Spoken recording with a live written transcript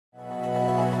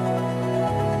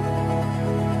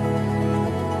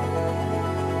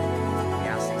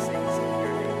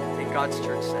God's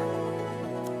church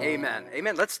said. Amen.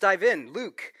 Amen. Let's dive in.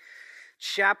 Luke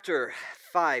chapter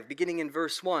 5, beginning in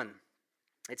verse 1.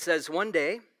 It says, "One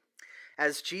day,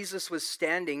 as Jesus was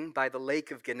standing by the lake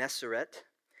of Gennesaret,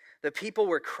 the people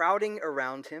were crowding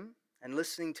around him and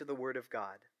listening to the word of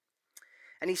God.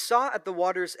 And he saw at the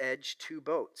water's edge 2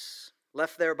 boats,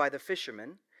 left there by the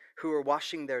fishermen who were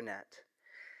washing their net.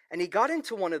 And he got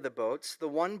into one of the boats, the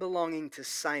one belonging to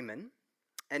Simon,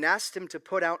 and asked him to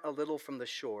put out a little from the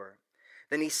shore.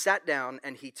 Then he sat down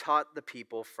and he taught the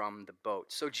people from the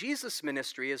boat." So Jesus'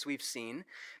 ministry, as we've seen,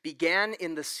 began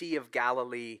in the Sea of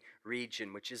Galilee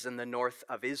region, which is in the north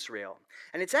of Israel.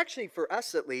 And it's actually, for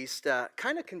us at least,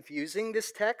 kind of confusing,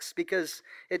 this text, because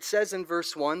it says in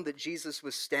verse 1 that Jesus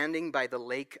was standing by the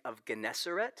lake of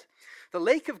Gennesaret. The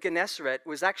lake of Gennesaret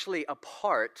was actually a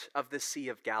part of the Sea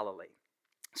of Galilee.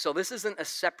 So this isn't a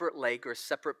separate lake or a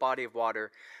separate body of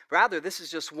water. Rather, this is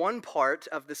just one part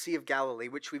of the Sea of Galilee,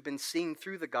 which we've been seeing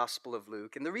through the Gospel of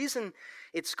Luke. And the reason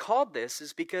it's called this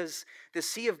is because the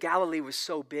Sea of Galilee was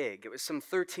so big. It was some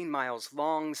 13 miles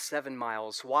long, 7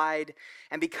 miles wide.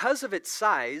 And because of its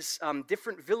size,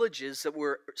 different villages that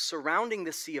were surrounding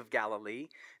the Sea of Galilee,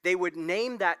 they would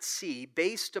name that sea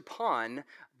based upon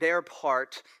their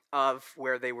part of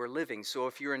where they were living. So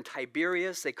if you're in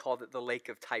Tiberias, they called it the Lake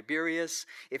of Tiberias.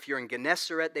 If you're in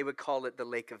Gennesaret, they would call it the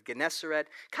Lake of Gennesaret.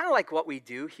 Kind of like what we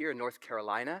do here in North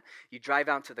Carolina. You drive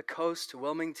out to the coast, to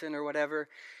Wilmington or whatever,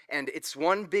 and it's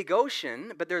one big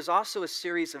ocean, but there's also a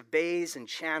series of bays and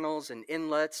channels and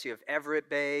inlets. You have Everett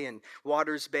Bay and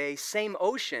Waters Bay, same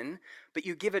ocean, but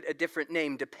you give it a different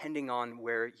name depending on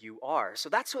where you are. So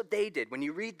that's what they did. When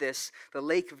you read this, the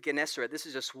Lake of Gennesaret, this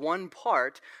is just one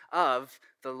part of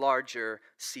the larger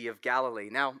Sea of Galilee.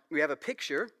 Now, we have a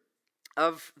picture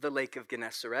of the Lake of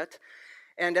Gennesaret,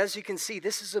 and as you can see,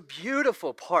 this is a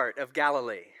beautiful part of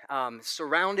Galilee.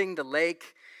 Surrounding the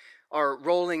lake are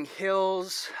rolling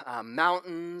hills,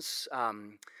 mountains.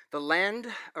 The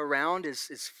land around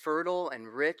is fertile and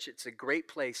rich. It's a great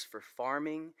place for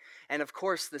farming. And of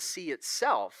course, the sea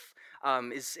itself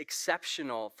is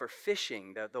exceptional for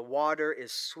fishing. The water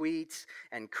is sweet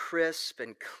and crisp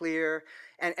and clear.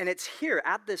 And it's here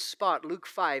at this spot, Luke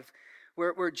 5,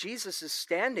 where Jesus is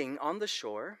standing on the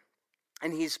shore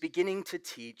and he's beginning to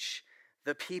teach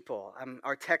the people.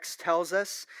 Our text tells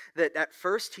us that at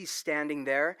first he's standing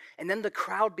there, and then the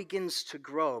crowd begins to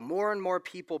grow. More and more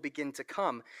people begin to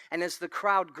come. And as the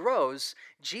crowd grows,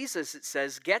 Jesus, it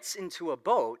says, gets into a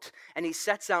boat, and he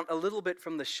sets out a little bit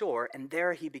from the shore, and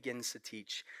there he begins to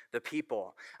teach the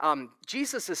people.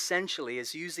 Jesus essentially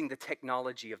is using the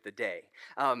technology of the day.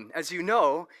 As you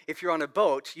know, if you're on a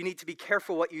boat, you need to be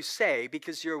careful what you say,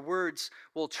 because your words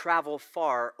will travel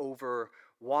far over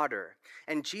water.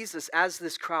 And Jesus, as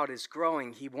this crowd is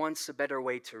growing, he wants a better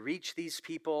way to reach these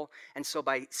people. And so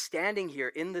by standing here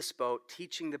in this boat,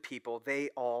 teaching the people, they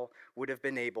all would have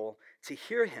been able to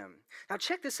hear him. Now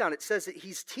check this out. It says that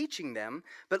he's teaching them,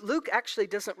 but Luke actually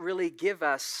doesn't really give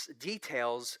us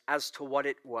details as to what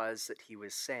it was that he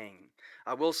was saying.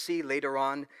 We'll see later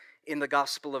on in the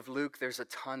Gospel of Luke, there's a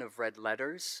ton of red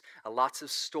letters, lots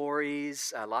of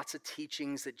stories, lots of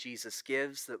teachings that Jesus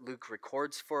gives that Luke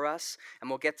records for us. And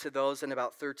we'll get to those in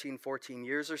about 13, 14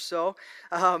 years or so.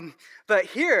 But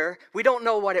here, we don't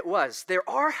know what it was. There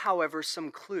are, however,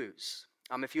 some clues.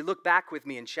 If you look back with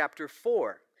me in chapter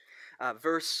 4,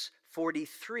 verse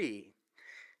 43,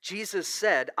 Jesus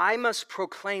said, "I must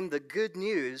proclaim the good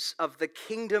news of the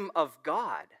kingdom of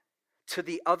God to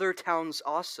the other towns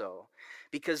also,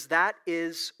 because that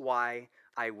is why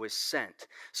I was sent."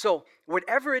 So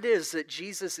whatever it is that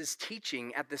Jesus is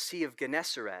teaching at the Sea of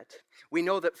Gennesaret, we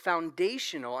know that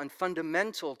foundational and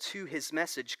fundamental to his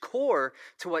message, core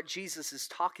to what Jesus is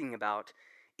talking about,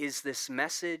 is this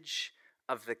message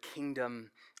of the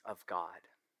kingdom of God.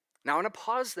 Now I want to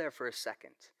pause there for a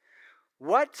second.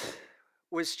 What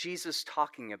was Jesus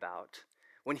talking about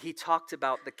when he talked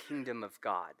about the kingdom of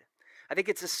God? I think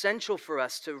it's essential for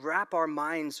us to wrap our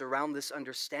minds around this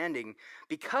understanding,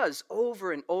 because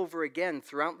over and over again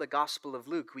throughout the Gospel of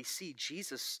Luke, we see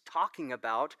Jesus talking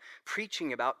about,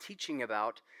 preaching about, teaching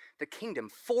about the kingdom.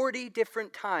 40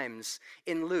 different times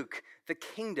in Luke, the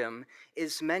kingdom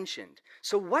is mentioned.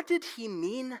 So what did he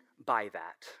mean by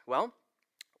that? Well,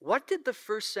 what did the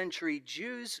first century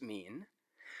Jews mean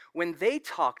when they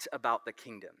talked about the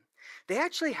kingdom? They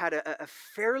actually had a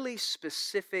fairly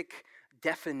specific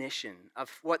definition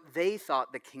of what they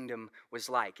thought the kingdom was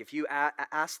like. If you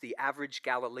ask the average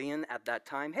Galilean at that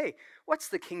time, hey, what's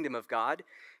the kingdom of God?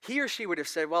 He or she would have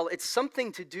said, well, it's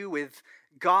something to do with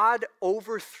God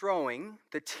overthrowing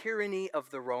the tyranny of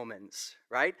the Romans,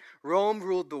 right? Rome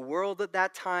ruled the world at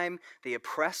that time. They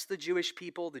oppressed the Jewish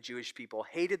people. The Jewish people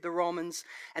hated the Romans.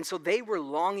 And so they were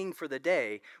longing for the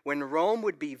day when Rome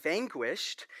would be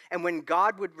vanquished and when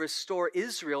God would restore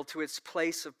Israel to its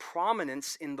place of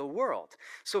prominence in the world.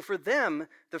 So for them,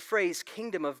 the phrase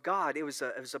kingdom of God, it was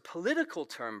a political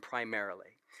term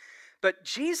primarily. But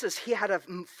Jesus, he had a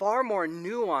far more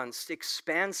nuanced,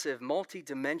 expansive,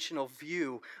 multidimensional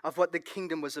view of what the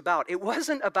kingdom was about. It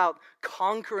wasn't about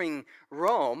conquering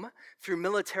Rome through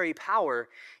military power.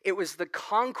 It was the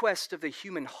conquest of the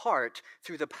human heart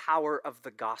through the power of the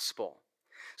gospel.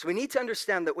 So we need to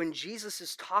understand that when Jesus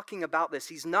is talking about this,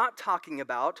 he's not talking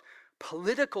about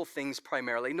political things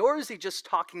primarily, nor is he just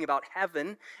talking about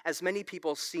heaven, as many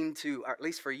people seem to, or at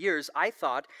least for years, I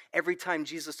thought every time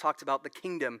Jesus talked about the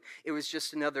kingdom, it was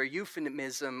just another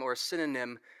euphemism or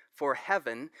synonym for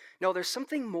heaven. No, there's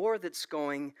something more that's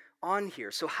going on here.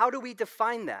 So how do we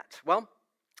define that? Well,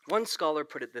 one scholar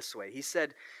put it this way. He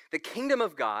said, the kingdom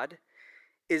of God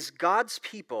is God's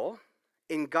people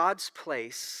in God's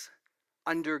place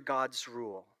under God's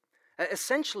rule.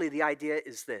 Essentially, the idea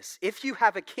is this. If you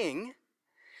have a king,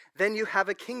 then you have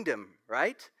a kingdom,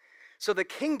 right? So the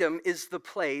kingdom is the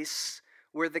place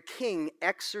where the king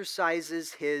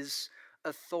exercises his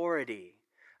authority.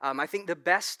 I think the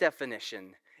best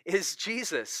definition is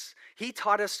Jesus. He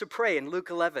taught us to pray in Luke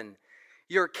 11,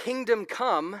 your kingdom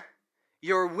come,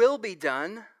 your will be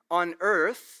done on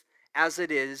earth as it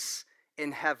is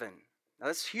in heaven. Now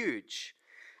that's huge.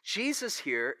 Jesus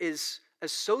here is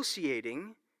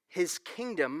associating his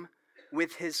kingdom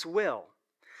with his will.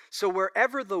 So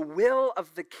wherever the will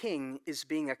of the king is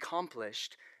being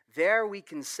accomplished, there we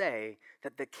can say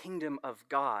that the kingdom of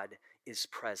God is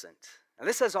present. Now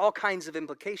this has all kinds of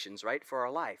implications, right, for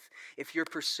our life. If you're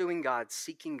pursuing God,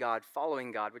 seeking God,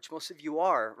 following God, which most of you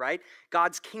are, right,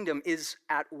 God's kingdom is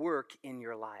at work in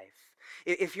your life.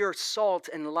 If you're salt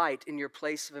and light in your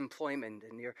place of employment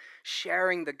and you're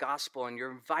sharing the gospel and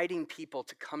you're inviting people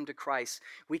to come to Christ,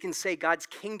 we can say God's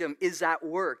kingdom is at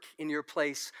work in your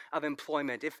place of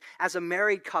employment. If as a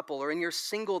married couple or in your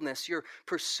singleness, you're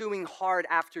pursuing hard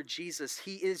after Jesus,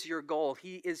 he is your goal,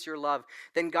 he is your love,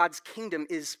 then God's kingdom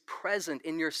is present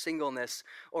in your singleness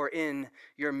or in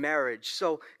your marriage.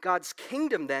 So God's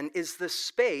kingdom then is the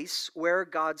space where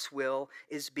God's will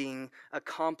is being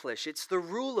accomplished. It's the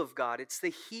rule of God. It's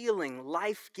the healing,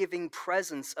 life-giving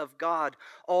presence of God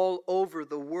all over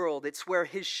the world. It's where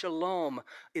his shalom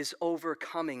is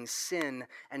overcoming sin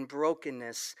and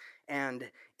brokenness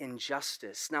and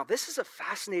injustice. Now, this is a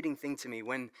fascinating thing to me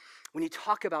when you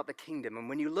talk about the kingdom and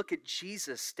when you look at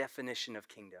Jesus' definition of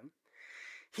kingdom.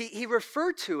 He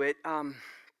referred to it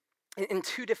in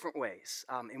two different ways.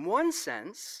 In one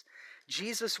sense,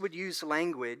 Jesus would use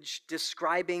language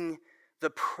describing the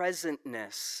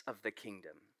presentness of the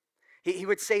kingdom. He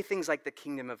would say things like the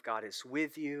kingdom of God is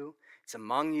with you, it's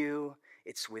among you,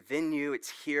 it's within you,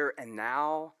 it's here and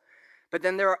now. But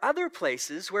then there are other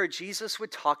places where Jesus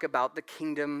would talk about the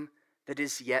kingdom that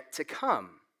is yet to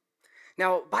come.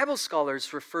 Now, Bible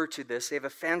scholars refer to this, they have a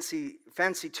fancy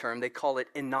term, they call it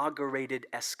inaugurated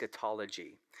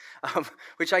eschatology,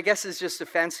 which I guess is just a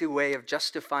fancy way of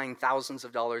justifying thousands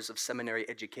of dollars of seminary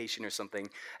education or something.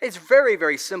 It's very,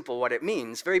 very simple what it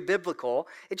means, very biblical.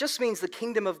 It just means the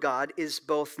kingdom of God is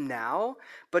both now,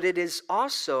 but it is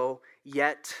also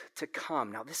yet to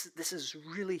come. Now, this is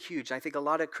really huge. I think a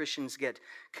lot of Christians get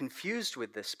confused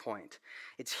with this point.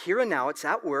 It's here and now, it's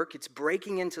at work, it's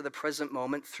breaking into the present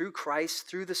moment through Christ,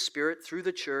 through the Spirit, through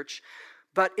the church,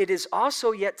 but it is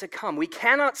also yet to come. We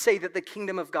cannot say that the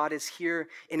kingdom of God is here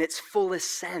in its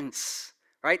fullest sense,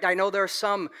 right? I know there are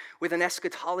some with an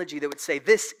eschatology that would say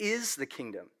this is the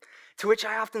kingdom, to which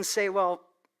I often say, well,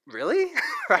 really?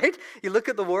 Right? You look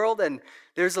at the world and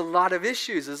there's a lot of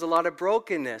issues, there's a lot of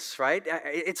brokenness, right?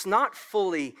 It's not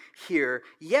fully here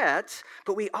yet,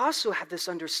 but we also have this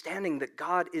understanding that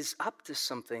God is up to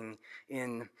something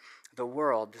in the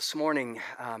world. This morning,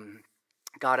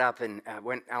 got up and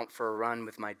went out for a run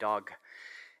with my dog,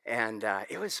 and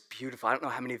it was beautiful. I don't know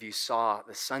how many of you saw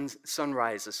the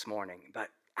sunrise this morning, but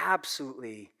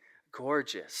absolutely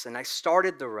gorgeous. And I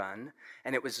started the run,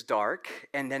 and it was dark,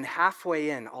 and then halfway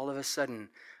in, all of a sudden,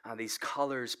 these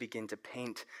colors begin to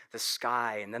paint the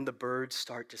sky, and then the birds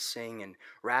start to sing, and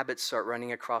rabbits start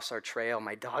running across our trail.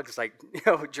 My dog's like,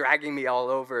 dragging me all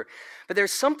over. But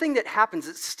there's something that happens.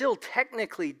 It's still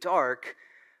technically dark,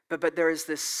 But there is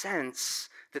this sense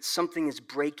that something is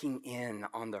breaking in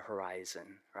on the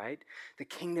horizon, right? The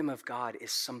kingdom of God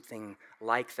is something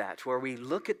like that, where we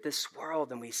look at this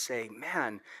world and we say,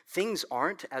 man, things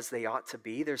aren't as they ought to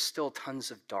be. There's still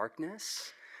tons of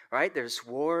darkness, right? There's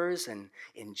wars and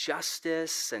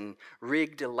injustice and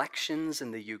rigged elections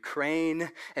in the Ukraine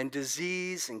and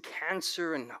disease and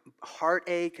cancer and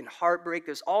heartache and heartbreak.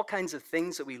 There's all kinds of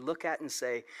things that we look at and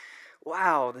say,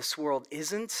 wow, this world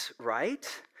isn't right.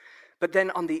 But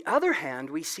then on the other hand,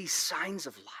 we see signs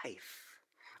of life.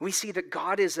 We see that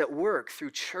God is at work through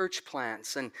church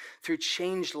plants and through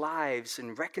changed lives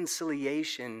and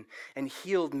reconciliation and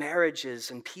healed marriages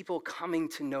and people coming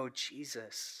to know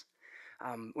Jesus.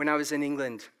 When I was in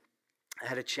England, I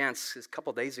had a chance a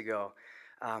couple days ago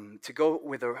to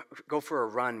go for a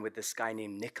run with this guy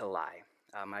named Nikolai.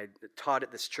 I taught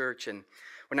at this church, and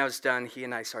when I was done, he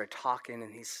and I started talking,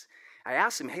 and I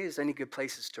asked him, hey, is there any good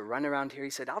places to run around here?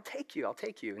 He said, I'll take you.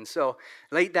 And so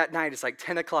late that night, it's like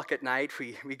 10 o'clock at night,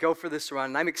 we go for this run,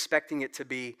 and I'm expecting it to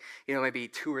be, maybe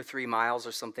 2 or 3 miles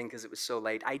or something because it was so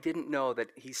late. I didn't know that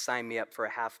he signed me up for a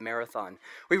half marathon.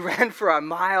 We ran for a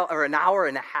mile or an hour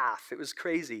and a half. It was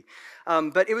crazy.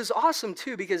 But it was awesome,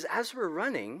 too, because as we're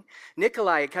running,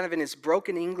 Nikolai, kind of in his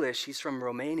broken English, he's from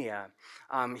Romania,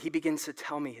 he begins to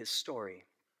tell me his story.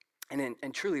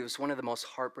 And truly, it was one of the most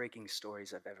heartbreaking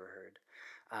stories I've ever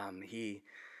heard. He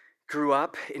grew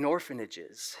up in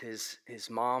orphanages. His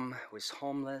mom was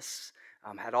homeless,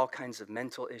 had all kinds of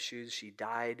mental issues. She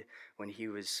died when he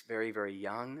was very, very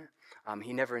young.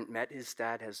 He never met his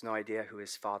dad, has no idea who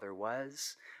his father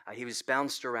was. He was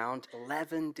bounced around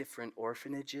 11 different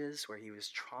orphanages where he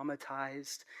was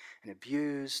traumatized and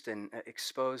abused and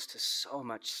exposed to so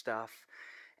much stuff.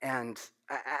 And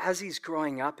as he's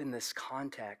growing up in this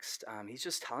context, he's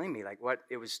just telling me like what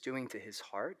it was doing to his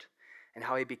heart and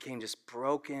how he became just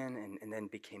broken and then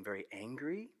became very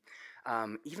angry.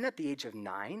 Even at the age of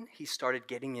 9, he started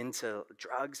getting into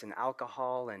drugs and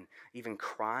alcohol and even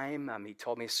crime. He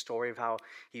told me a story of how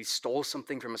he stole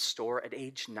something from a store at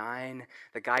age 9.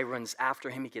 The guy runs after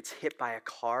him. He gets hit by a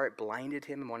car. It blinded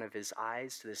him in one of his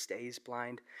eyes. To this day, he's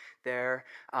blind there.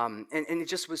 And it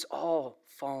just was all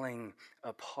falling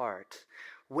apart.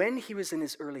 When he was in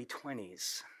his early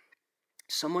 20s,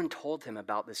 someone told him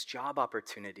about this job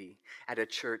opportunity at a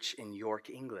church in York,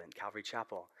 England, Calvary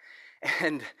Chapel.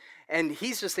 And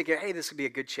he's just thinking, hey, this would be a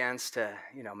good chance to,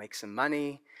 make some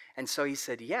money. And so he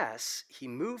said yes. He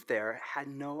moved there, had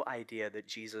no idea that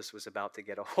Jesus was about to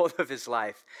get a hold of his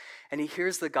life. And he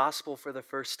hears the gospel for the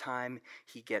first time.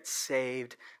 He gets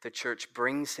saved. The church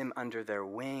brings him under their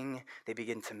wing. They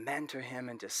begin to mentor him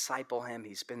and disciple him.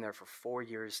 He's been there for 4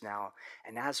 years now.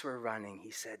 And as we're running,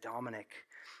 he said, Dominic,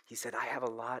 I have a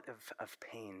lot of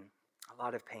pain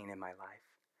in my life.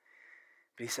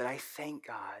 But he said, I thank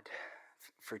God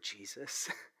for Jesus.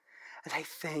 And I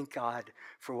thank God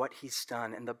for what he's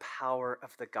done and the power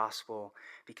of the gospel,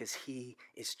 because he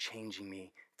is changing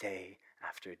me day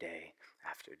after day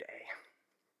after day.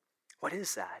 What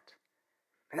is that?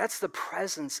 And that's the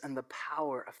presence and the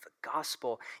power of the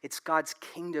gospel. It's God's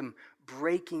kingdom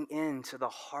breaking into the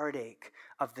heartache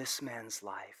of this man's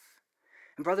life.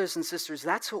 And brothers and sisters,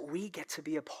 that's what we get to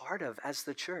be a part of as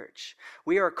the church.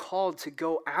 We are called to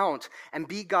go out and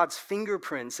be God's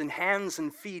fingerprints and hands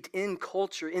and feet in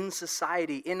culture, in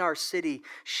society, in our city,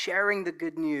 sharing the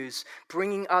good news,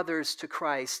 bringing others to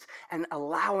Christ, and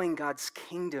allowing God's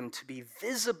kingdom to be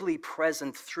visibly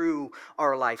present through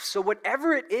our life. So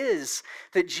whatever it is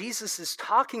that Jesus is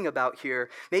talking about here,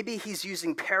 maybe he's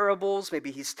using parables, maybe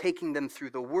he's taking them through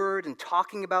the word and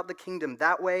talking about the kingdom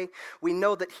that way. We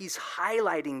know that he's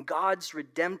highlighting God's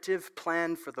redemptive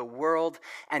plan for the world,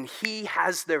 and he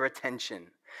has their attention,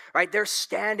 right? They're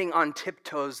standing on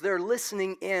tiptoes. They're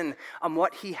listening in on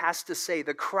what he has to say.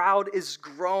 The crowd is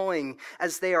growing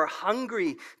as they are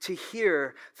hungry to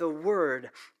hear the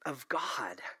word of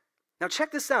God. Now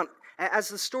check this out. As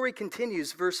the story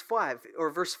continues, verse 4,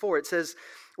 it says,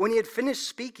 when he had finished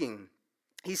speaking,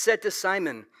 he said to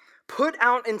Simon, put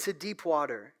out into deep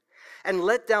water and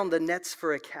let down the nets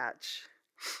for a catch.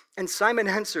 And Simon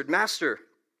answered, Master,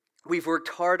 we've worked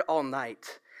hard all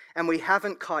night, and we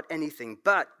haven't caught anything,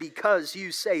 but because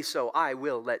you say so, I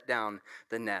will let down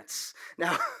the nets.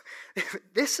 Now,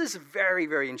 this is a very,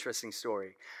 very interesting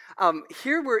story.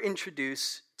 Here we're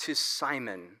introduced to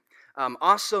Simon,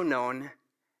 also known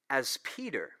as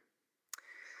Peter.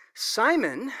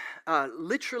 Simon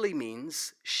literally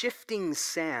means shifting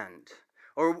sand,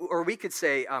 or we could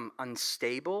say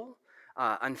unstable,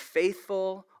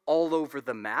 unfaithful, all over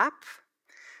the map.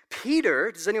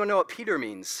 Peter, does anyone know what Peter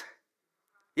means?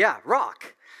 Yeah,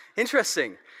 rock.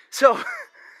 Interesting. So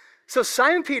So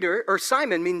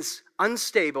Simon means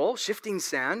unstable, shifting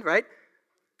sand, right?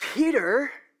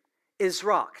 Peter is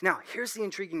rock. Now, here's the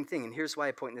intriguing thing, and here's why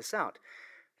I point this out.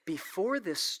 Before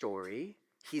this story,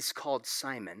 he's called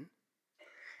Simon.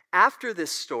 After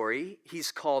this story, he's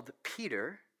called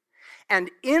Peter. And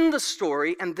in the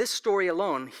story, and this story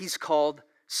alone, he's called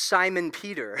Simon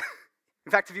Peter.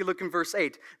 In fact, if you look in verse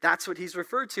 8, that's what he's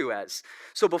referred to as.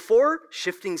 So before,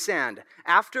 shifting sand.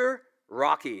 After,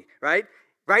 rocky, right?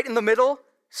 Right in the middle,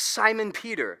 Simon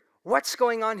Peter. What's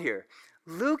going on here?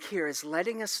 Luke here is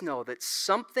letting us know that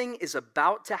something is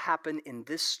about to happen in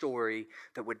this story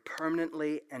that would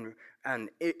permanently and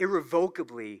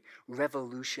irrevocably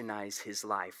revolutionize his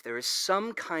life. There is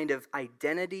some kind of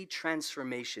identity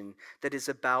transformation that is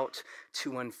about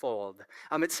to unfold.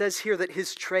 It says here that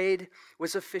his trade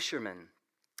was a fisherman.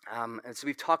 As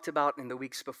we've talked about in the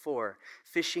weeks before,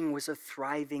 fishing was a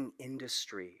thriving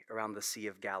industry around the Sea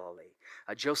of Galilee.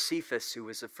 Josephus, who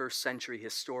was a first century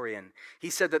historian, he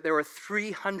said that there were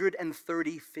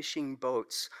 330 fishing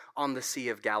boats on the Sea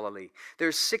of Galilee.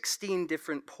 There's 16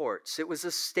 different ports. It was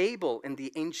a staple in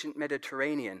the ancient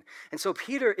Mediterranean. And so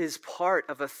Peter is part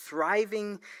of a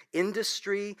thriving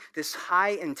industry, this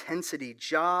high intensity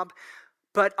job.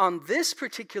 But on this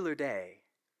particular day,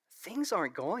 things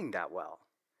aren't going that well.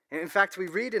 In fact, we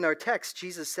read in our text,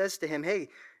 Jesus says to him, hey,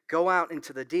 go out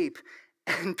into the deep.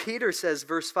 And Peter says,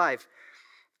 verse 5,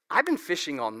 I've been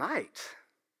fishing all night,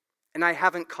 and I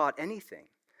haven't caught anything.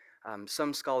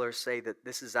 Some scholars say that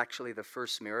this is actually the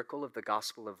first miracle of the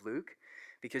Gospel of Luke,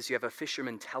 because you have a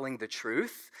fisherman telling the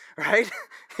truth, right?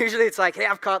 Usually it's like, hey,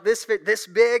 I've caught this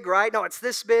big, right? No, it's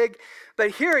this big.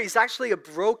 But here he's actually a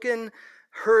broken,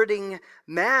 hurting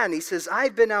man. He says,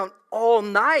 I've been out all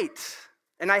night,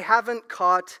 and I haven't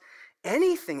caught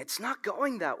anything. It's not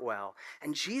going that well.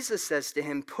 And Jesus says to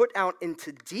him, put out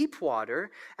into deep water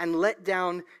and let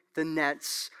down the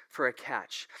nets for a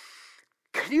catch.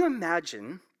 Could you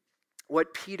imagine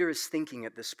what Peter is thinking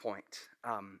at this point?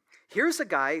 Here's a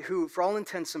guy who, for all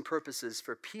intents and purposes,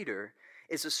 for Peter,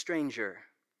 is a stranger.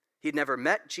 He'd never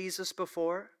met Jesus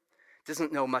before,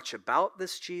 doesn't know much about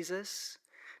this Jesus.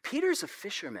 Peter's a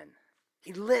fisherman.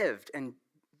 He lived and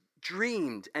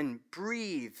dreamed and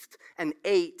breathed and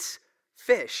ate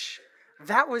fish.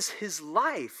 That was his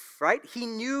life, right? He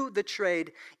knew the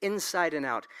trade inside and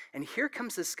out. And here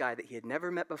comes this guy that he had never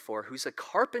met before, who's a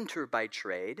carpenter by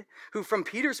trade, who from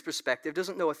Peter's perspective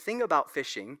doesn't know a thing about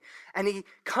fishing. And he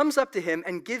comes up to him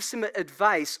and gives him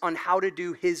advice on how to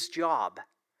do his job.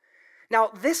 Now,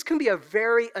 this can be a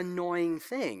very annoying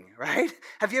thing, right?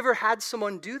 Have you ever had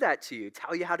someone do that to you,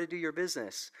 tell you how to do your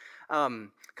business? A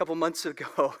couple months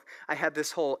ago, I had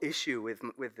this whole issue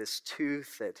with this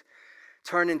tooth that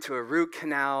turned into a root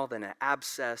canal, then an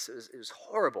abscess. It was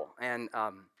horrible. And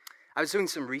I was doing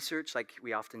some research, like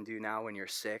we often do now when you're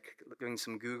sick, doing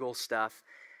some Google stuff.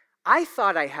 I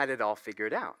thought I had it all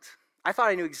figured out. I thought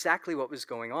I knew exactly what was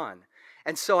going on.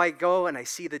 And so I go and I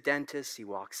see the dentist. He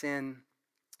walks in.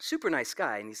 Super nice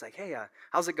guy, and he's like, hey,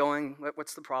 how's it going?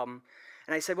 What's the problem?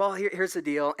 And I said, well, here's the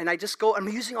deal. And I just go, I'm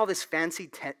using all this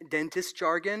fancy dentist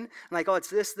jargon. I'm like, oh,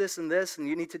 it's this, this, and this, and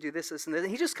you need to do this, this, and this.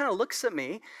 And he just kind of looks at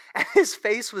me, and his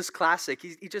face was classic.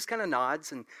 He just kind of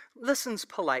nods and listens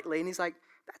politely, and he's like,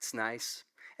 that's nice.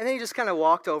 And then he just kind of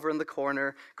walked over in the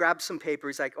corner, grabbed some paper.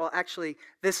 He's like, well, actually,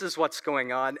 this is what's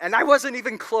going on. And I wasn't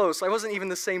even close. I wasn't even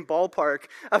the same ballpark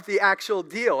of the actual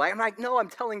deal. I'm like, no, I'm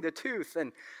telling the truth.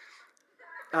 And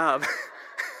I'm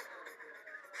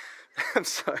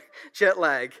sorry, jet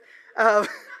lag. But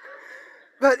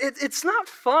it's not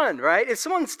fun, right? If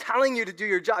someone's telling you to do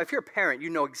your job, if you're a parent, you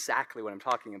know exactly what I'm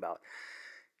talking about.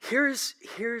 Here's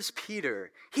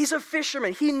Peter. He's a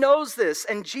fisherman. He knows this.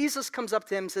 And Jesus comes up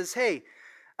to him and says, hey,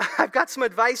 I've got some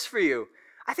advice for you.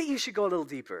 I think you should go a little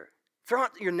deeper. Throw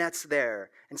out your nets there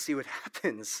and see what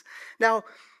happens. Now,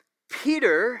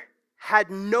 Peter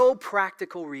had no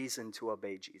practical reason to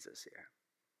obey Jesus here.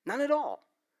 None at all,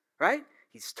 right?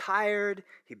 He's tired.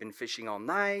 He'd been fishing all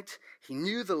night. He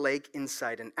knew the lake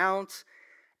inside and out.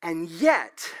 And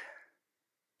yet,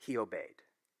 he obeyed.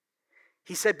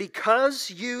 He said, because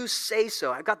you say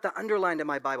so, I got that underlined in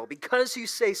my Bible, because you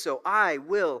say so, I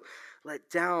will let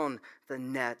down the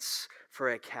nets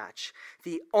for a catch.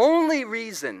 The only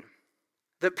reason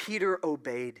that Peter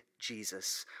obeyed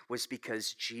Jesus was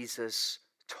because Jesus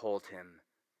told him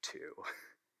to.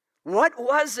 What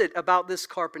was it about this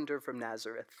carpenter from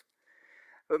Nazareth?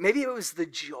 Maybe it was the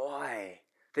joy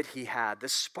that he had, the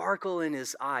sparkle in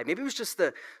his eye. Maybe it was just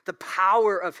the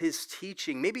power of his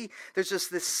teaching. Maybe there's just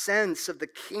this sense of the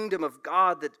kingdom of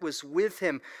God that was with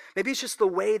him. Maybe it's just the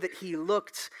way that he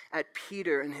looked at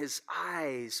Peter and his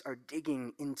eyes are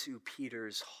digging into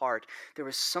Peter's heart. There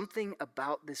was something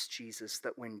about this Jesus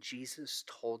that when Jesus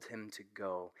told him to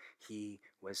go, he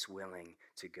was willing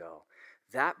to go.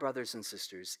 That, brothers and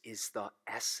sisters, is the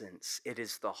essence. It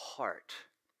is the heart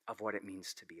of what it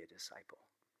means to be a disciple.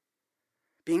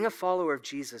 Being a follower of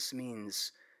Jesus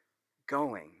means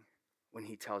going when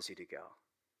he tells you to go.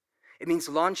 It means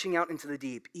launching out into the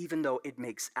deep, even though it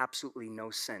makes absolutely no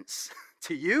sense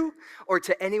to you or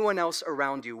to anyone else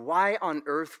around you. Why on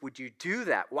earth would you do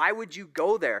that? Why would you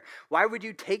go there? Why would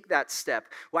you take that step?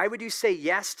 Why would you say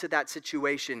yes to that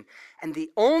situation? And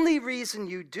the only reason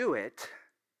you do it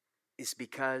is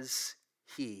because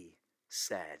he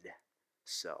said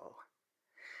so.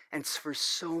 And for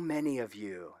so many of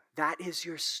you, that is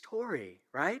your story,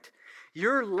 right?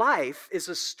 Your life is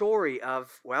a story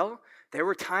of, well, there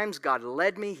were times God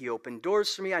led me, he opened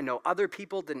doors for me. I know other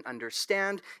people didn't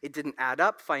understand. It didn't add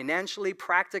up financially,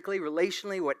 practically,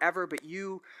 relationally, whatever, but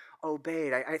you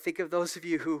obeyed. I think of those of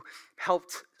you who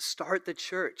helped start the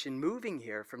church and moving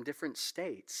here from different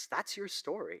states. That's your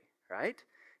story, right?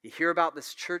 You hear about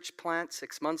this church plant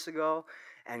 6 months ago,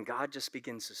 and God just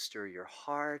begins to stir your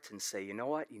heart and say, you know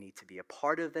what, you need to be a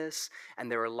part of this.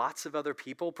 And there are lots of other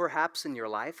people perhaps in your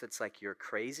life that's like, you're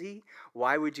crazy.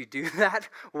 Why would you do that?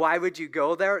 Why would you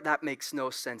go there? That makes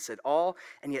no sense at all.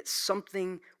 And yet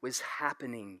something was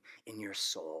happening in your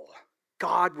soul.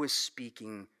 God was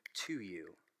speaking to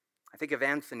you. I think of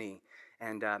Anthony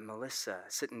and Melissa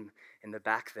sitting in the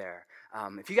back there.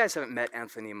 If you guys haven't met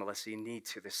Anthony and Melissa, you need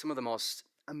to. They're some of the most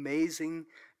amazing,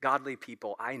 godly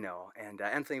people I know. And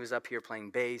Anthony was up here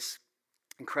playing bass,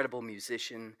 incredible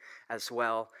musician as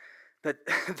well. But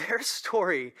their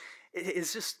story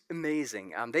is just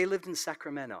amazing. They lived in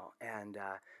Sacramento, and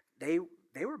they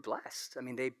were blessed. I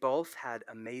mean, they both had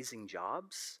amazing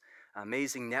jobs,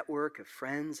 amazing network of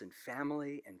friends and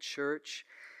family and church.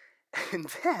 And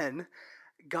then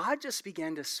God just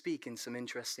began to speak in some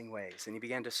interesting ways, and he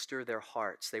began to stir their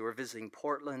hearts. They were visiting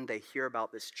Portland. They hear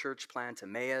about this church plant,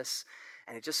 Emmaus,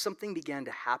 and it just something began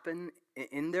to happen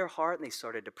in their heart, and they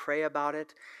started to pray about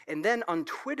it. And then on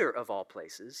Twitter, of all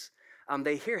places,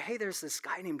 they hear, hey, there's this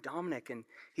guy named Dominic, and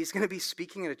he's going to be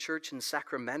speaking at a church in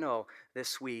Sacramento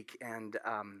this week, and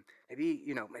maybe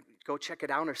go check it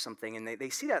out or something. And they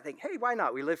see that, think, hey, why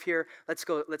not? We live here. Let's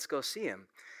go see him.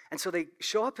 And so they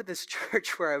show up at this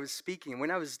church where I was speaking. When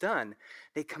I was done,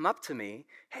 they come up to me,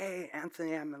 hey,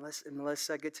 Anthony, I'm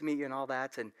Melissa, good to meet you and all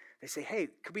that. And they say, hey,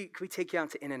 could we take you out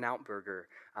to In-N-Out Burger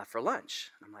for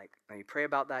lunch? And I'm like, now you pray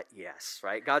about that? Yes,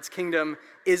 right? God's kingdom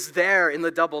is there in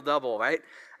the double-double, right?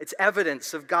 It's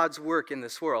evidence of God's work in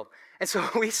this world. And so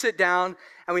we sit down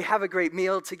and we have a great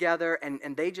meal together, and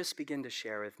they just begin to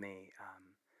share with me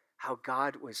how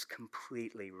God was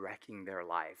completely wrecking their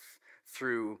life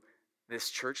through this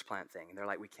church plant thing. And they're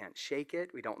like, we can't shake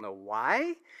it. We don't know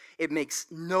why. It makes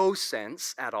no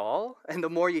sense at all. And the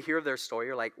more you hear of their story,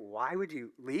 you're like, why would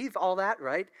you leave all that,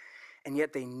 right? And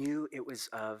yet they knew it was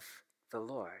of the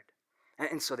Lord.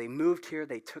 And so they moved here.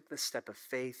 They took the step of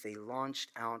faith. They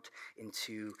launched out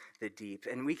into the deep.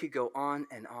 And we could go on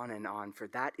and on and on, for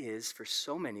that is, for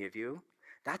so many of you,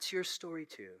 that's your story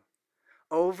too.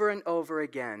 Over and over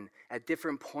again, at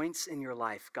different points in your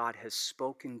life, God has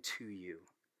spoken to you.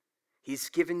 He's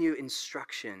given you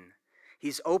instruction.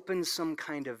 He's opened some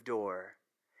kind of door,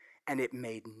 and it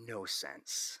made no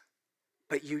sense.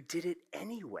 But you did it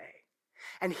anyway.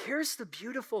 And here's the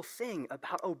beautiful thing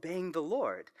about obeying the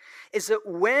Lord, is that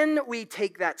when we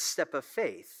take that step of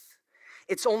faith,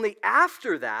 it's only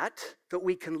after that that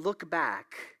we can look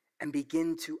back and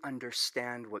begin to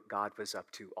understand what God was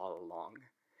up to all along.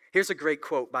 Here's a great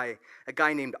quote by a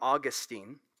guy named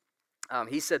Augustine.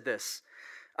 He said this,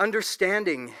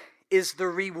 "Understanding is the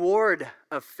reward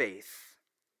of faith.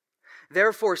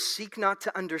 Therefore, seek not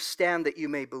to understand that you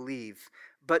may believe,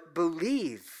 but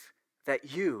believe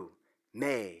that you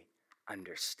may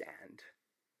understand."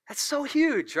 That's so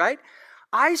huge, right?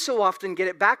 I so often get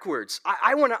it backwards.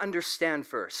 I want to understand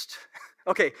first.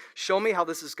 Okay, show me how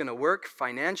this is going to work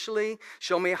financially.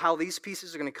 Show me how these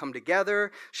pieces are going to come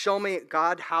together. Show me,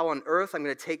 God, how on earth I'm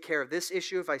going to take care of this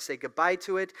issue if I say goodbye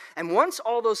to it. And once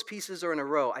all those pieces are in a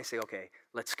row, I say, okay,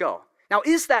 let's go. Now,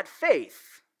 is that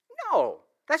faith? No.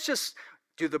 That's just,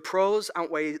 do the pros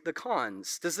outweigh the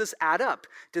cons? Does this add up?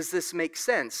 Does this make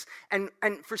sense? And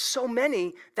for so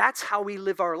many, that's how we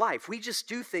live our life. We just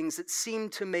do things that seem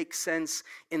to make sense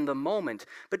in the moment.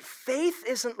 But faith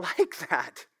isn't like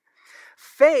that.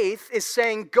 Faith is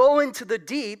saying, go into the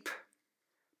deep,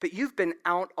 but you've been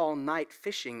out all night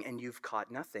fishing and you've caught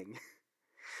nothing.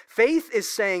 Faith is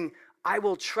saying, I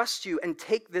will trust you and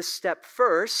take this step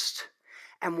first.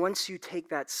 And once you take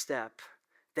that step,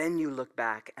 then you look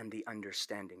back and the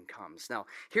understanding comes. Now,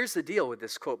 here's the deal with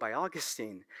this quote by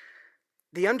Augustine.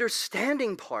 The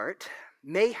understanding part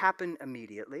may happen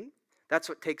immediately. That's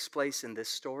what takes place in this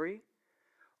story.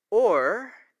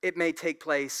 Or it may take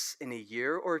place in a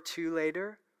year or two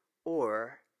later,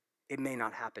 or it may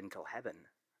not happen till heaven,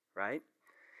 right?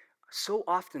 So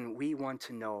often we want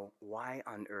to know, why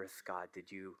on earth, God,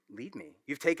 did you lead me?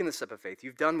 You've taken the step of faith.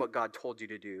 You've done what God told you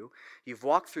to do. You've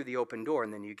walked through the open door,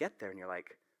 and then you get there and you're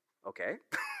like, okay,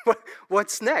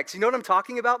 what's next? You know what I'm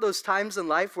talking about? Those times in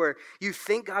life where you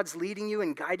think God's leading you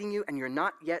and guiding you, and you're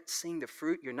not yet seeing the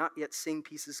fruit. You're not yet seeing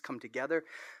pieces come together.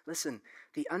 Listen,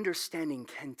 the understanding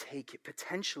can take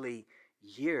potentially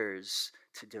years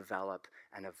to develop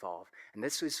and evolve. And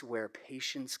this is where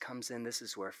patience comes in. This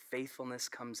is where faithfulness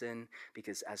comes in,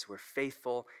 because as we're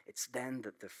faithful, it's then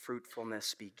that the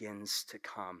fruitfulness begins to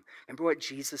come. Remember what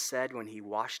Jesus said when he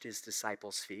washed his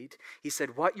disciples' feet? He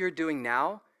said, what you're doing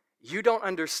now, you don't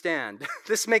understand.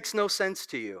 This makes no sense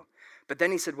to you. But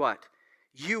then he said what?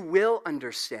 You will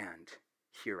understand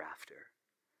hereafter.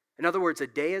 In other words, a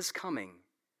day is coming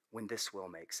when this will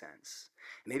make sense.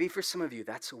 Maybe for some of you,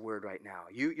 that's a word right now.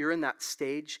 You're in that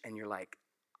stage and you're like,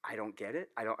 I don't get it.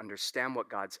 I don't understand what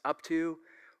God's up to.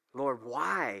 Lord,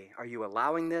 why are you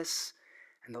allowing this?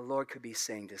 And the Lord could be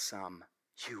saying to some,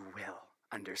 you will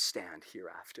understand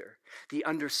hereafter. The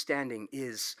understanding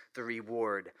is the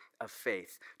reward of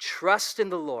faith. Trust in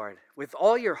the Lord with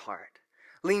all your heart.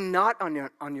 Lean not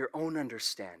on your own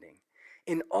understanding.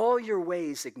 In all your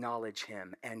ways acknowledge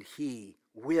him, and he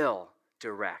will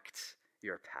direct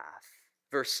your path.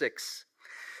 Verse 6,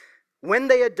 when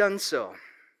they had done so,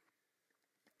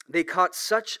 they caught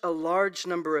such a large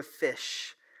number of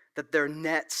fish that their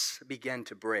nets began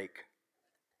to break.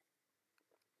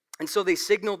 And so they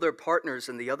signaled their partners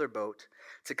in the other boat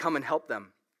to come and help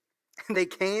them. And they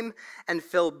came and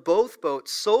filled both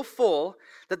boats so full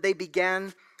that they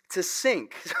began to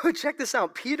sink. So check this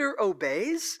out. Peter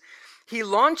obeys. He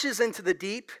launches into the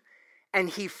deep, and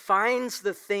he finds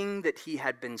the thing that he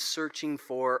had been searching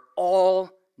for all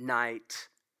night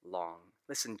long.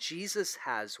 Listen, Jesus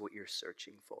has what you're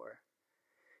searching for.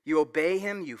 You obey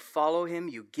him, you follow him,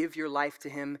 you give your life to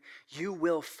him, you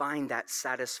will find that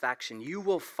satisfaction. You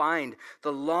will find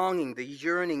the longing, the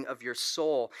yearning of your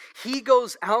soul. He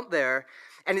goes out there,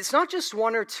 and it's not just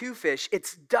one or two fish,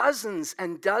 it's dozens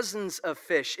and dozens of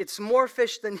fish. It's more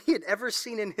fish than he had ever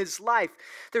seen in his life.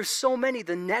 There's so many,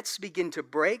 the nets begin to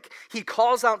break. He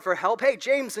calls out for help. Hey,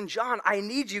 James and John, I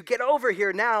need you. Get over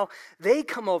here now. They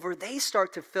come over. They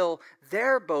start to fill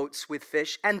their boats with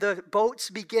fish, and the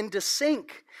boats begin to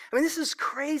sink. I mean, this is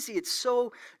crazy. It's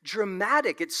so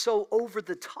dramatic. It's so over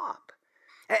the top.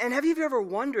 And have you ever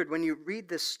wondered when you read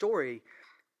this story,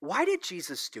 why did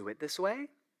Jesus do it this way?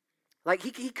 Like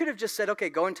he could have just said, okay,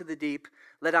 go into the deep,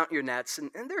 let out your nets, and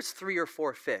there's 3 or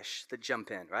 4 fish that jump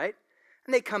in, right?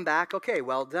 And they come back, okay,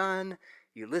 well done,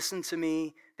 you listened to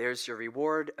me, there's your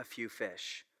reward, a few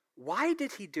fish. Why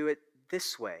did he do it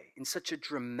this way, in such a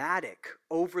dramatic,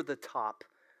 over-the-top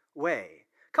way?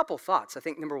 A couple thoughts. I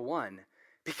think number one,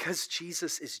 because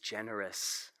Jesus is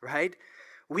generous, right?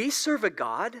 We serve a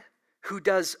God who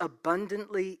does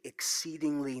abundantly,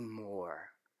 exceedingly more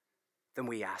than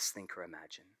we ask, think, or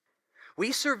imagine.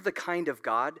 We serve the kind of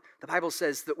God, the Bible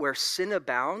says, that where sin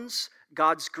abounds,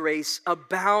 God's grace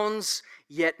abounds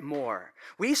yet more.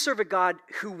 We serve a God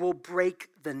who will break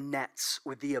the nets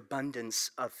with the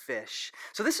abundance of fish.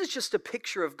 So this is just a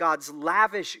picture of God's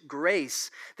lavish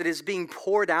grace that is being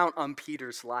poured out on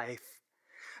Peter's life.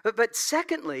 But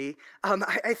secondly,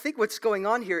 I think what's going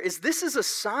on here is this is a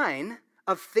sign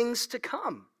of things to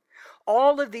come.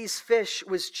 All of these fish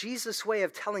was Jesus' way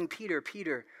of telling Peter,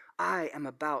 Peter, I am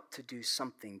about to do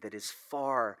something that is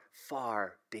far,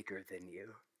 far bigger than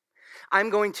you.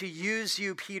 I'm going to use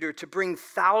you, Peter, to bring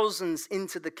thousands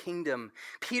into the kingdom.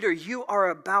 Peter, you are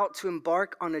about to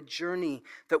embark on a journey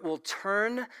that will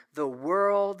turn the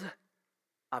world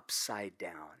upside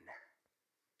down.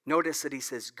 Notice that he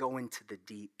says, go into the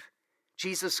deep.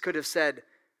 Jesus could have said,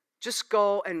 just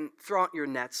go and throw out your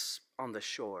nets on the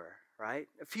shore, right?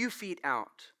 A few feet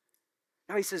out.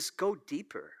 Now he says, go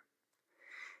deeper.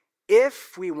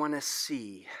 If we want to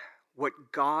see what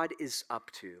God is up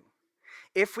to,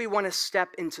 if we want to step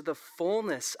into the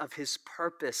fullness of his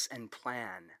purpose and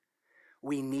plan,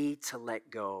 we need to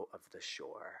let go of the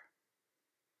shore.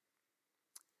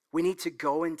 We need to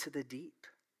go into the deep.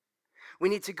 We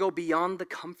need to go beyond the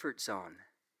comfort zone.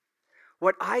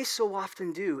 What I so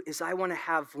often do is I want to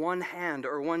have one hand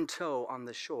or one toe on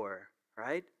the shore,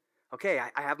 right? Okay,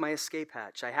 I have my escape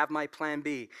hatch. I have my plan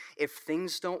B. If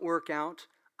things don't work out,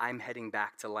 I'm heading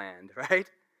back to land, right?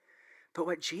 But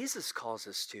what Jesus calls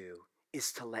us to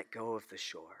is to let go of the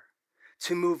shore,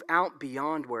 to move out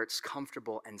beyond where it's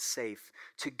comfortable and safe,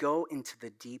 to go into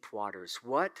the deep waters.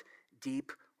 What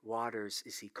deep waters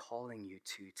is he calling you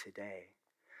to today?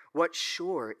 What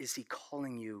shore is he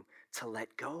calling you to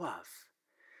let go of?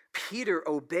 Peter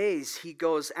obeys, he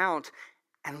goes out,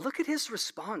 and look at his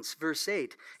response, verse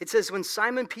 8. It says, when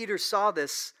Simon Peter saw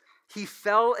this, he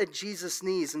fell at Jesus'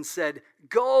 knees and said,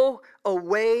 "Go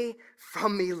away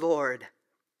from me, Lord.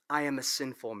 I am a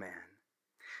sinful man."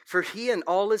 For he and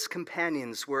all his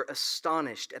companions were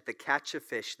astonished at the catch of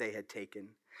fish they had taken.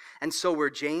 And so were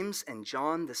James and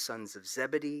John, the sons of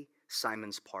Zebedee,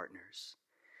 Simon's partners.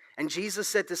 And Jesus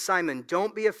said to Simon,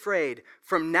 "Don't be afraid.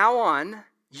 From now on,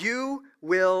 you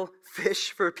will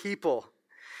fish for people."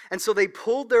 And so they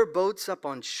pulled their boats up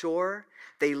on shore.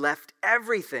 They left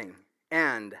everything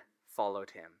and followed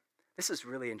him. This is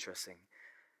really interesting.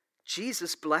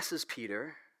 Jesus blesses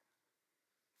Peter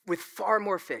with far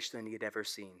more fish than he had ever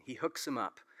seen. He hooks him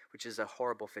up, which is a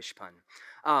horrible fish pun.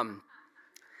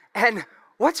 And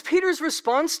what's Peter's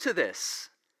response to this?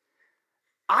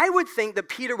 I would think that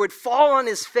Peter would fall on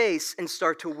his face and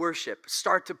start to worship,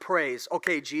 start to praise.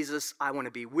 Okay, Jesus, I want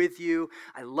to be with you.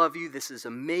 I love you. This is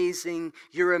amazing.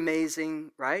 You're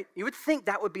amazing, right? You would think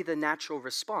that would be the natural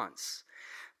response.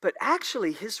 But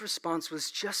actually, his response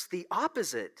was just the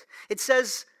opposite. It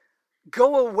says,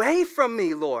 "Go away from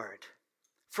me, Lord,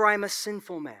 for I'm a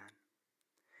sinful man."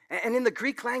 And in the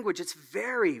Greek language, it's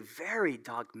very, very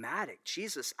dogmatic.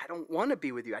 Jesus, I don't want to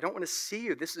be with you. I don't want to see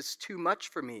you. This is too much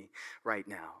for me right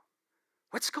now.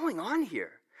 What's going on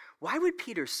here? Why would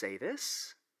Peter say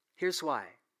this? Here's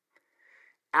why.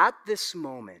 At this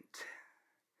moment,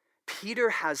 Peter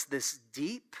has this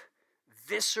deep,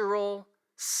 visceral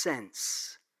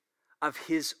sense of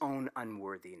his own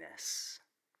unworthiness.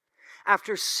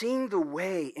 After seeing the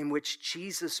way in which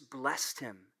Jesus blessed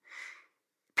him,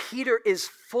 Peter is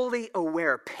fully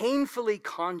aware, painfully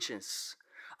conscious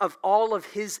of all of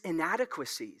his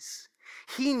inadequacies.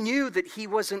 He knew that he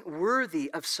wasn't worthy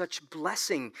of such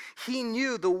blessing. He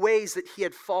knew the ways that he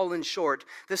had fallen short,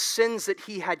 the sins that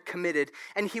he had committed.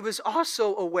 And he was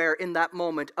also aware in that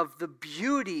moment of the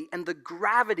beauty and the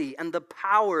gravity and the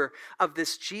power of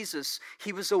this Jesus.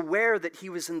 He was aware that he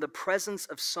was in the presence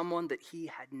of someone that he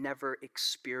had never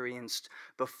experienced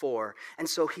before. And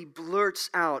so he blurts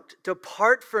out,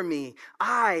 "Depart from me,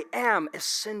 I am a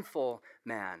sinful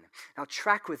man." Now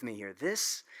track with me here.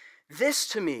 This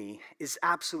to me is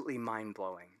absolutely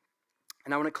mind-blowing.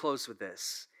 And I want to close with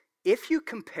this. If you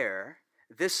compare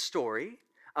this story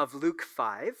of Luke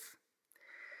 5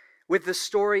 with the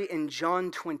story in John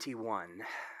 21,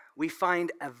 we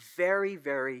find a very,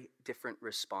 very different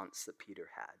response that Peter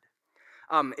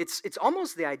had. It's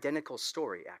almost the identical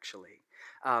story, actually.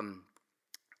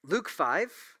 Luke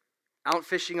 5, out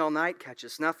fishing all night,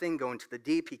 catches nothing, going to the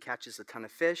deep, he catches a ton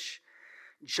of fish.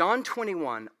 John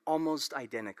 21, almost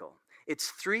identical. It's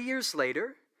 3 years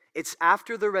later. It's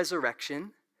after the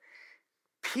resurrection.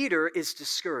 Peter is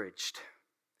discouraged.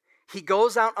 He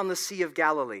goes out on the Sea of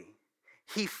Galilee.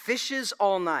 He fishes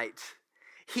all night.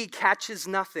 He catches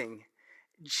nothing.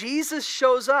 Jesus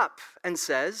shows up and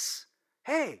says,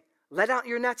 "Hey, let out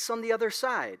your nets on the other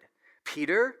side."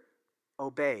 Peter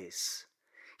obeys.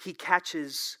 He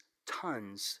catches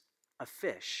tons of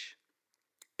fish.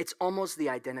 It's almost the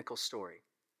identical story.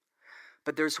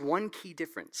 But there's one key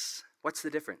difference. What's the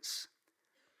difference?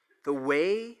 The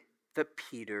way that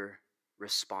Peter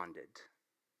responded.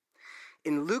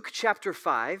 In Luke chapter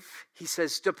 5, he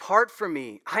says, "Depart from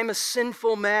me. I'm a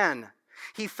sinful man."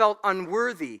 He felt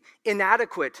unworthy,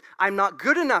 inadequate. I'm not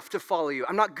good enough to follow you.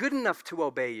 I'm not good enough to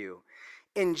obey you.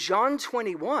 In John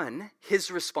 21,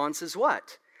 his response is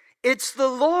what? It's the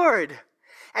Lord.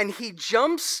 And he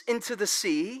jumps into the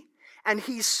sea and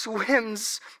he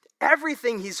swims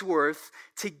everything he's worth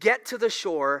to get to the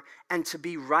shore and to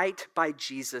be right by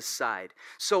Jesus' side.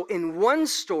 So in one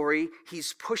story,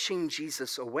 he's pushing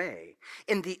Jesus away.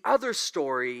 In the other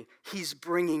story, he's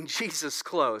bringing Jesus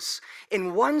close.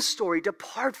 In one story,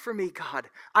 "Depart from me,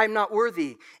 God, I'm not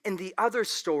worthy." In the other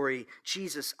story,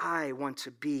 "Jesus, I want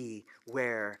to be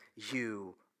where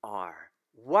you are."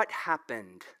 What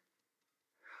happened?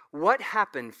 What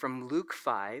happened from Luke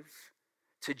 5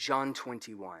 to John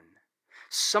 21?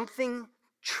 Something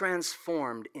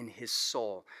transformed in his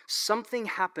soul. Something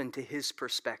happened to his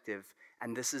perspective,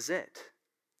 and this is it.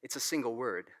 It's a single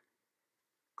word: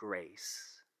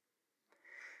 grace.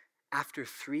 After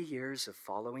 3 years of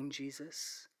following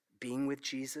Jesus, being with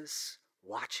Jesus,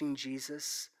 watching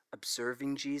Jesus,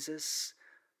 observing Jesus,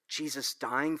 Jesus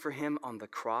dying for him on the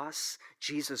cross,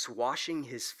 Jesus washing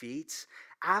his feet,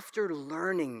 after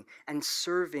learning and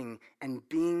serving and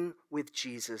being with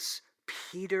Jesus,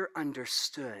 Peter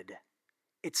understood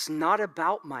it's not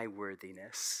about my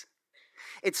worthiness.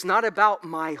 It's not about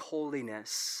my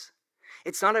holiness.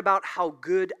 It's not about how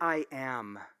good I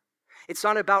am. It's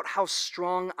not about how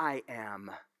strong I am.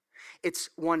 It's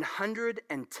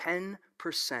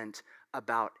 110%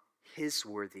 about his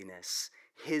worthiness,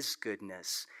 his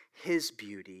goodness, his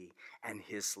beauty, and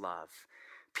his love.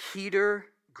 Peter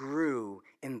grew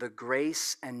in the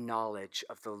grace and knowledge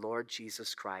of the Lord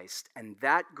Jesus Christ, and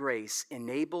that grace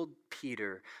enabled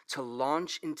Peter to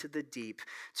launch into the deep,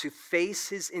 to face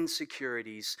his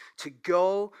insecurities, to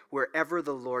go wherever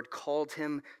the Lord called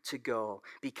him to go,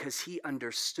 because he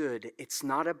understood it's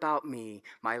not about me,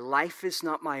 my life is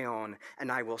not my own, and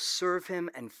I will serve him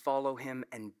and follow him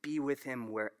and be with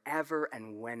him wherever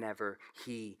and whenever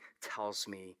he tells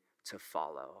me to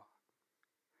follow.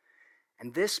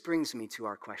 And this brings me to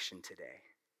our question today.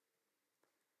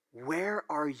 Where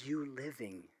are you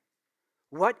living?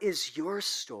 What is your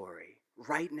story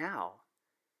right now?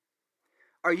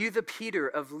 Are you the Peter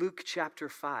of Luke chapter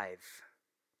 5?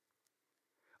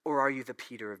 Or are you the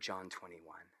Peter of John 21?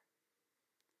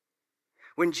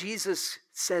 When Jesus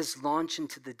says, launch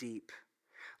into the deep,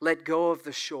 let go of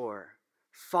the shore,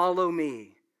 follow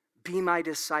me, be my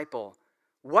disciple,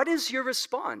 what is your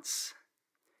response?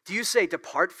 Do you say,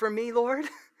 depart from me, Lord?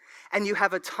 And you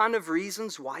have a ton of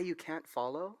reasons why you can't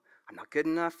follow? I'm not good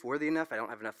enough, worthy enough, I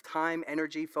don't have enough time,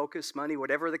 energy, focus, money,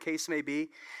 whatever the case may be.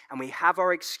 And we have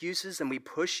our excuses and we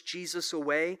push Jesus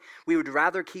away. We would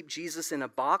rather keep Jesus in a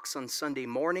box on Sunday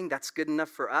morning. That's good enough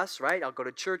for us, right? I'll go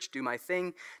to church, do my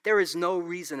thing. There is no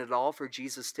reason at all for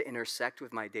Jesus to intersect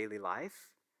with my daily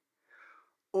life.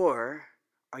 Or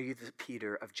are you the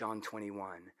Peter of John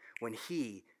 21 when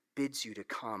he bids you to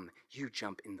come, you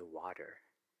jump in the water.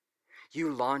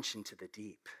 You launch into the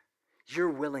deep.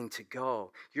 You're willing to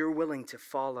go. You're willing to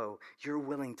follow. You're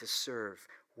willing to serve.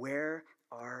 Where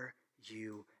are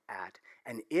you at?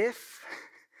 And if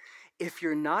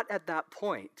you're not at that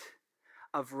point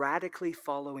of radically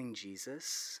following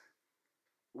Jesus,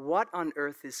 what on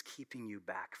earth is keeping you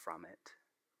back from it?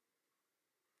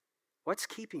 What's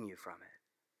keeping you from it?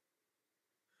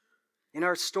 In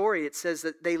our story, it says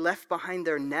that they left behind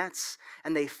their nets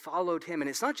and they followed him. And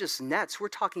it's not just nets, we're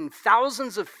talking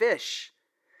thousands of fish.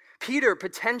 Peter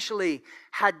potentially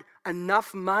had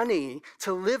enough money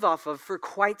to live off of for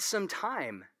quite some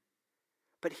time.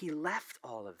 But he left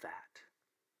all of that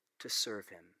to serve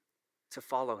him, to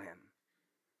follow him.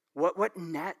 What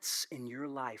nets in your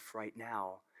life right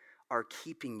now are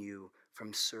keeping you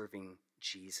from serving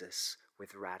Jesus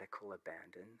with radical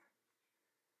abandon?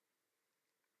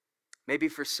 Maybe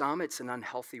for some, it's an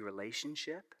unhealthy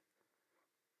relationship.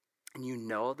 And you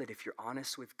know that if you're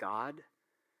honest with God,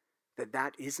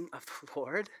 that isn't of the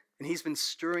Lord. And he's been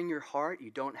stirring your heart.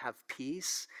 You don't have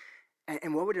peace.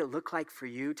 And what would it look like for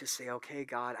you to say, okay,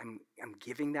 God, I'm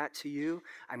giving that to you.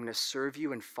 I'm going to serve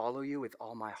you and follow you with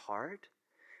all my heart.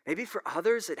 Maybe for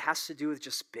others, it has to do with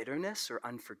just bitterness or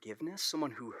unforgiveness, someone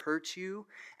who hurt you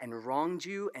and wronged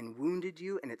you and wounded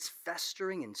you, and it's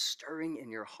festering and stirring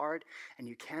in your heart, and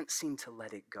you can't seem to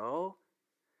let it go.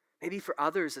 Maybe for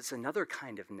others, it's another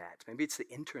kind of net. Maybe it's the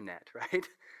internet, right?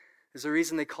 There's a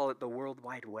reason they call it the World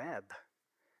Wide Web.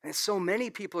 And so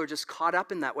many people are just caught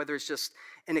up in that, whether it's just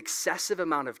an excessive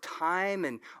amount of time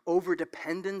and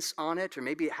over-dependence on it, or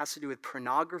maybe it has to do with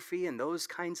pornography and those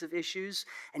kinds of issues.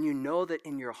 And you know that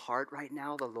in your heart right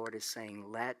now, the Lord is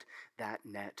saying, let that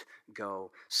net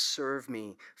go. Serve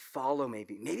me, follow me.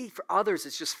 Maybe for others,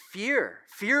 it's just fear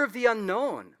of the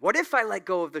unknown. What if I let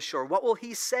go of the shore? What will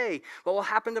he say? What will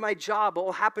happen to my job? What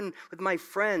will happen with my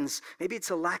friends? Maybe it's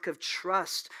a lack of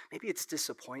trust. Maybe it's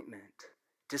disappointment.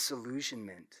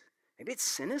 Disillusionment. Maybe it's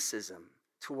cynicism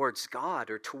towards God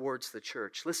or towards the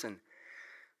church. Listen,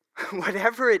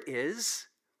 whatever it is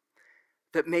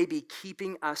that may be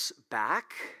keeping us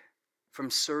back from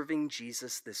serving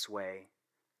Jesus this way,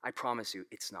 I promise you,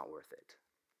 it's not worth it.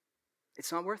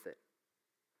 It's not worth it.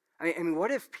 I mean,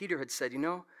 what if Peter had said,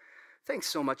 thanks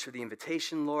so much for the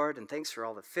invitation, Lord, and thanks for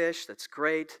all the fish, that's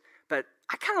great, but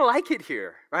I kind of like it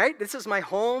here, right? This is my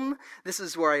home. This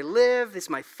is where I live. This is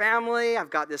my family. I've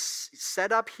got this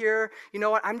set up here. You know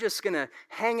what? I'm just going to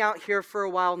hang out here for a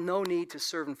while. No need to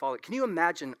serve and follow. Can you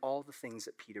imagine all the things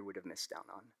that Peter would have missed out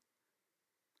on?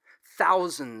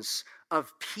 Thousands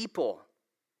of people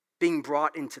being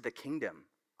brought into the kingdom.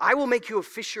 I will make you a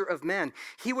fisher of men.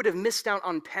 He would have missed out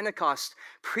on Pentecost,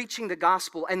 preaching the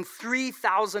gospel, and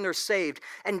 3,000 are saved.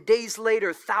 And days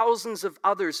later, thousands of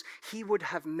others. He would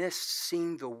have missed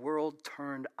seeing the world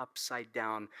turned upside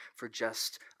down for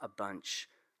just a bunch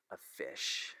of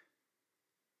fish.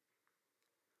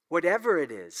 Whatever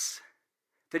it is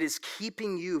that is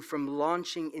keeping you from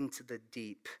launching into the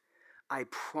deep, I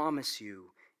promise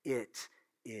you it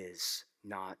is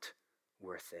not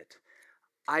worth it.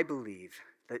 I believe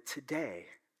that today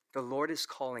the Lord is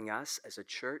calling us as a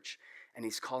church, and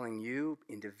he's calling you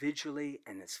individually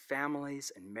and as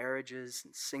families and marriages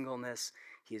and singleness.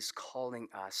 He is calling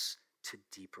us to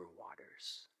deeper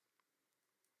waters.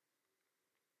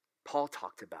 Paul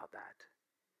talked about that.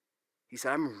 He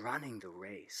said, I'm running the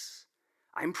race.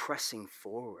 I'm pressing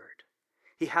forward.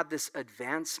 He had this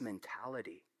advanced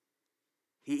mentality.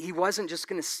 He wasn't just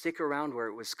going to stick around where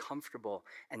it was comfortable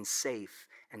and safe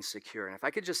and secure. And if I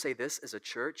could just say this as a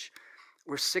church,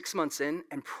 we're 6 months in,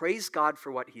 and praise God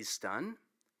for what he's done.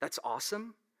 That's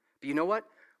awesome. But you know what?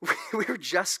 We're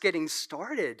just getting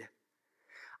started.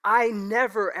 I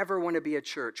never, ever want to be a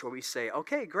church where we say,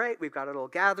 okay, great, we've got a little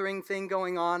gathering thing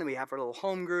going on, and we have our little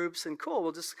home groups, and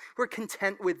cool, we're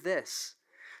content with this.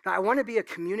 Now, I want to be a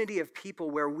community of people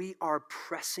where we are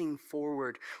pressing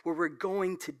forward, where we're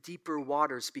going to deeper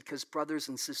waters, because, brothers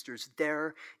and sisters,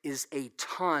 there is a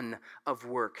ton of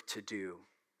work to do.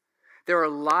 There are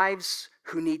lives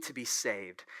who need to be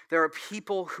saved. There are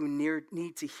people who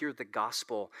need to hear the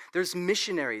gospel. There's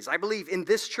missionaries, I believe, in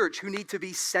this church who need to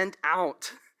be sent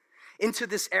out into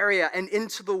this area and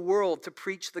into the world to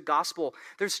preach the gospel.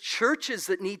 There's churches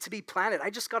that need to be planted. I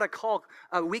just got a call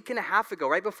a week and a half ago,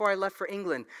 right before I left for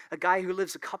England, a guy who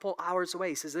lives a couple hours away.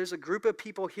 He says, there's a group of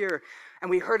people here,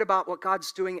 and we heard about what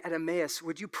God's doing at Emmaus.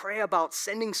 Would you pray about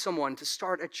sending someone to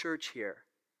start a church here?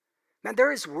 Man,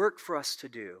 there is work for us to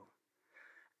do.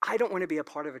 I don't want to be a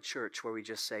part of a church where we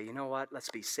just say, you know what, let's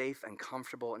be safe and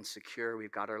comfortable and secure.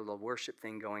 We've got our little worship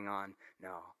thing going on.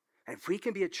 No. And if we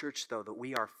can be a church, though, that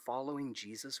we are following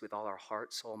Jesus with all our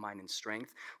heart, soul, mind, and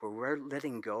strength, where we're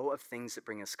letting go of things that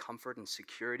bring us comfort and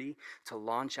security to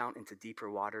launch out into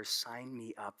deeper waters, sign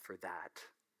me up for that.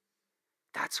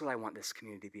 That's what I want this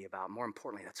community to be about. More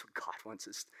importantly, that's what God wants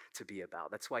us to be about.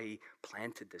 That's why he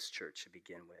planted this church to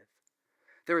begin with.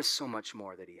 There is so much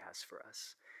more that he has for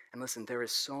us. And listen, there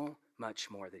is so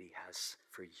much more that he has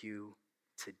for you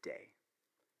today.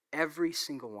 Every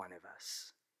single one of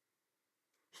us.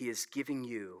 He is giving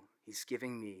you, he's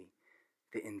giving me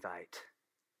the invite,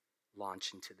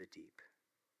 launch into the deep.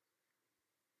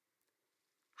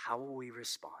 How will we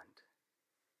respond?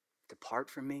 Depart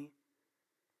from me?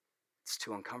 It's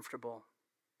too uncomfortable.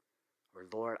 Or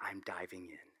Lord, I'm diving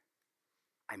in.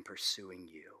 I'm pursuing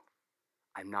you.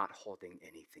 I'm not holding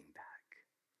anything back.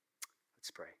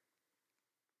 Let's pray.